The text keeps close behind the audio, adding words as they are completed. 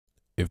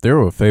If there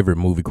were a favorite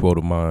movie quote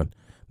of mine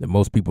that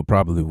most people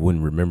probably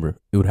wouldn't remember,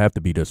 it would have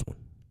to be this one.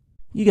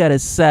 You got a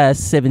size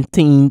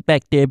 17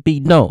 back there,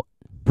 B-Note.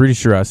 Pretty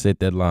sure I said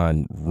that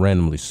line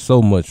randomly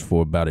so much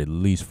for about at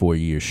least 4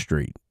 years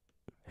straight.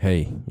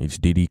 Hey, it's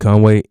D.D.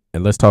 Conway,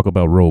 and let's talk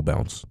about Roll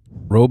Bounce.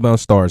 Roll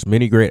Bounce stars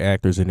many great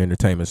actors and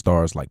entertainment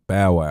stars like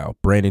Bow Wow,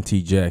 Brandon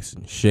T.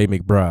 Jackson, Shay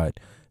McBride,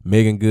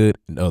 Megan Good,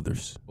 and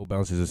others. Roll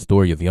Bounce is a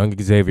story of young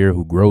Xavier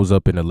who grows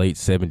up in the late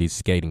 70s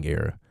skating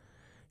era.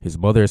 His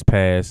mother has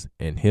passed,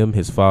 and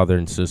his father,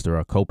 and sister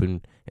are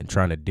coping and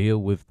trying to deal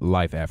with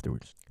life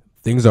afterwards.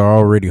 Things are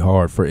already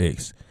hard for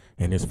X,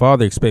 and his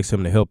father expects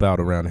him to help out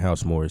around the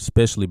house more,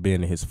 especially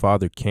being that his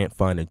father can't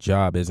find a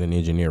job as an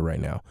engineer right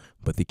now.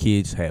 But the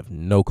kids have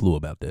no clue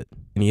about that.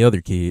 Any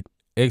other kid,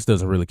 X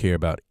doesn't really care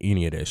about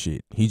any of that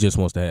shit. He just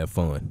wants to have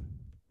fun.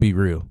 Be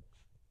real.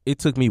 It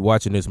took me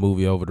watching this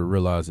movie over to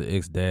realize that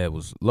X's dad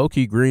was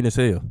low-key green as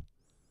hell.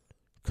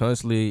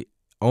 Constantly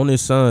on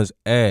his son's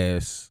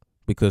ass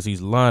because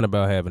he's lying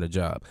about having a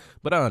job.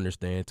 But I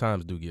understand,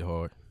 times do get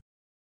hard.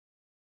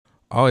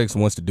 All X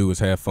wants to do is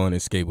have fun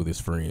and skate with his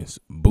friends.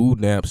 Boo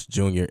Naps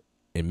Jr.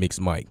 and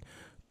Mixed Mike.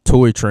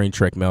 Tori train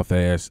track mouth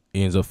ass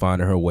ends up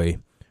finding her way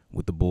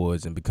with the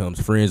boys and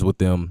becomes friends with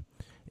them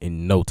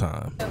in no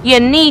time. You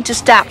need to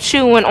stop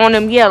chewing on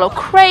them yellow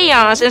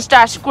crayons and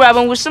start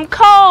scrubbing with some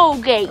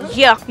Colgate,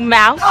 yuck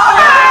mouth.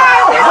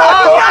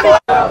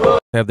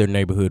 Have their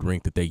neighborhood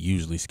rink that they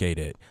usually skate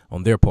at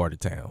on their part of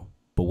town.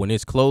 But when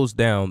it's closed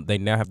down, they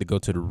now have to go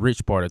to the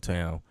rich part of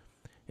town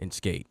and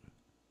skate.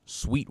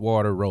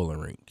 Sweetwater Roller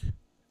Rink.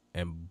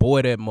 And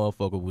boy, that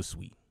motherfucker was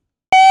sweet.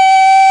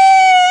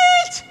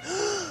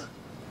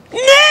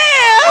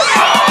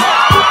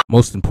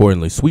 Most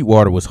importantly,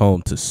 Sweetwater was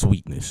home to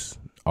Sweetness.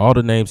 All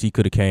the names he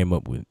could have came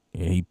up with,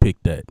 and he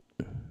picked that.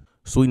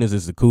 Sweetness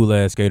is the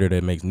cool-ass skater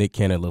that makes Nick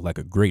Cannon look like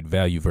a great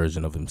value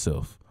version of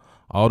himself.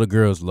 All the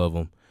girls love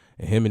him,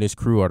 and him and his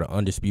crew are the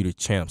undisputed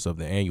champs of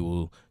the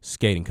annual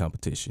skating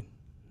competition.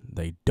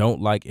 They don't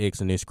like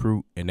X and his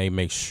crew, and they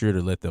make sure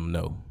to let them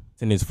know.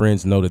 And his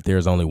friends know that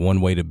there's only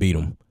one way to beat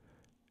him,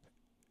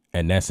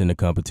 and that's in the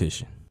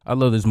competition. I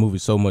love this movie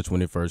so much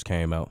when it first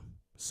came out.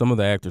 Some of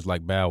the actors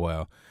like Bow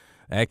Wow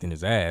acting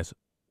his ass,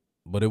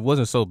 but it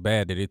wasn't so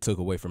bad that it took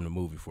away from the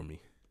movie for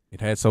me.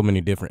 It had so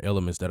many different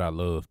elements that I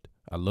loved.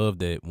 I loved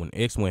that when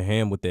X went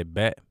ham with that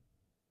bat,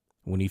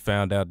 when he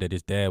found out that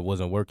his dad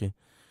wasn't working,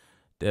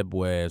 that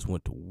boy ass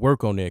went to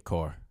work on that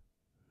car.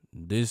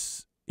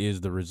 This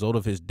is the result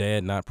of his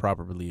dad not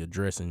properly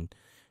addressing,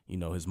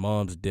 his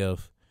mom's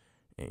death.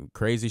 And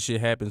crazy shit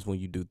happens when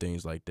you do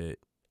things like that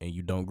and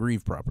you don't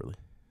grieve properly.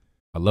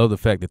 I love the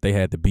fact that they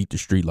had to beat the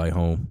street light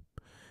home.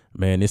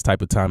 Man, this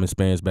type of time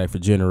spans back for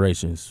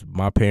generations.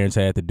 My parents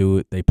had to do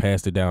it. They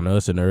passed it down to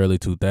us in the early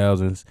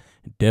 2000s.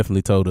 And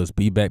definitely told us,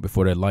 be back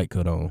before that light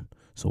cut on.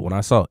 So when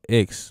I saw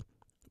X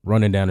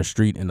running down the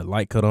street and the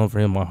light cut on for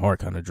him, my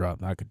heart kind of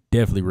dropped. I could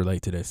definitely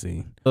relate to that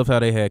scene. Love how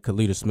they had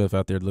Kalita Smith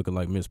out there looking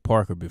like Miss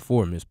Parker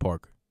before Miss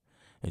Parker.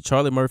 And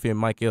Charlie Murphy and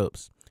Mike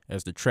Epps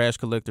as the trash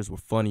collectors were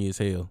funny as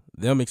hell.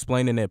 Them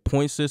explaining that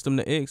point system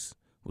to X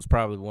was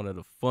probably one of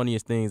the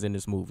funniest things in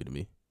this movie to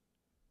me.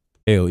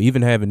 Hell,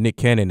 even having Nick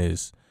Cannon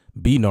as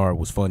B-Nard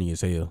was funny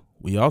as hell.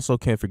 We also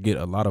can't forget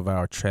a lot of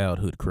our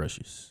childhood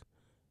crushes.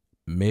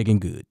 Megan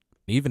Good.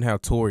 Even how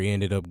Tori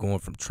ended up going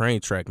from train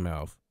track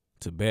mouth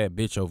to bad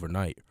bitch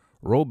overnight.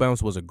 Roll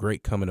Bounce was a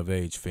great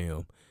coming-of-age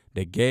film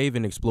that gave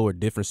and explored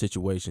different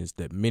situations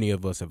that many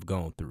of us have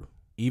gone through.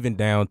 Even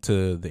down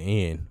to the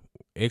end,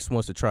 X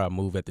wants to try a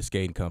move at the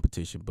skating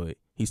competition, but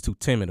he's too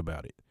timid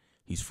about it.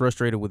 He's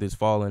frustrated with his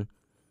falling,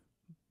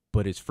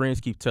 but his friends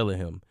keep telling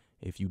him,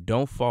 if you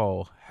don't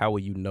fall, how will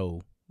you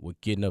know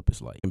what getting up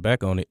is like? And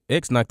back on it,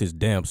 X knocked his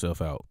damn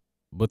self out.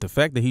 But the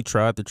fact that he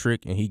tried the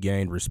trick and he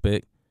gained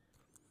respect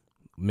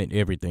meant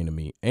everything to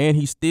me. And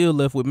he still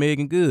left with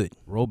Megan Good.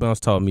 Roll Bounce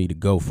taught me to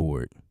go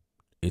for it.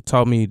 It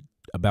taught me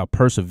about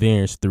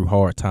perseverance through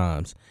hard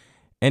times.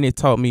 And it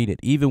taught me that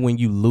even when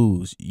you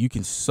lose, you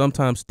can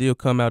sometimes still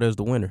come out as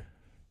the winner.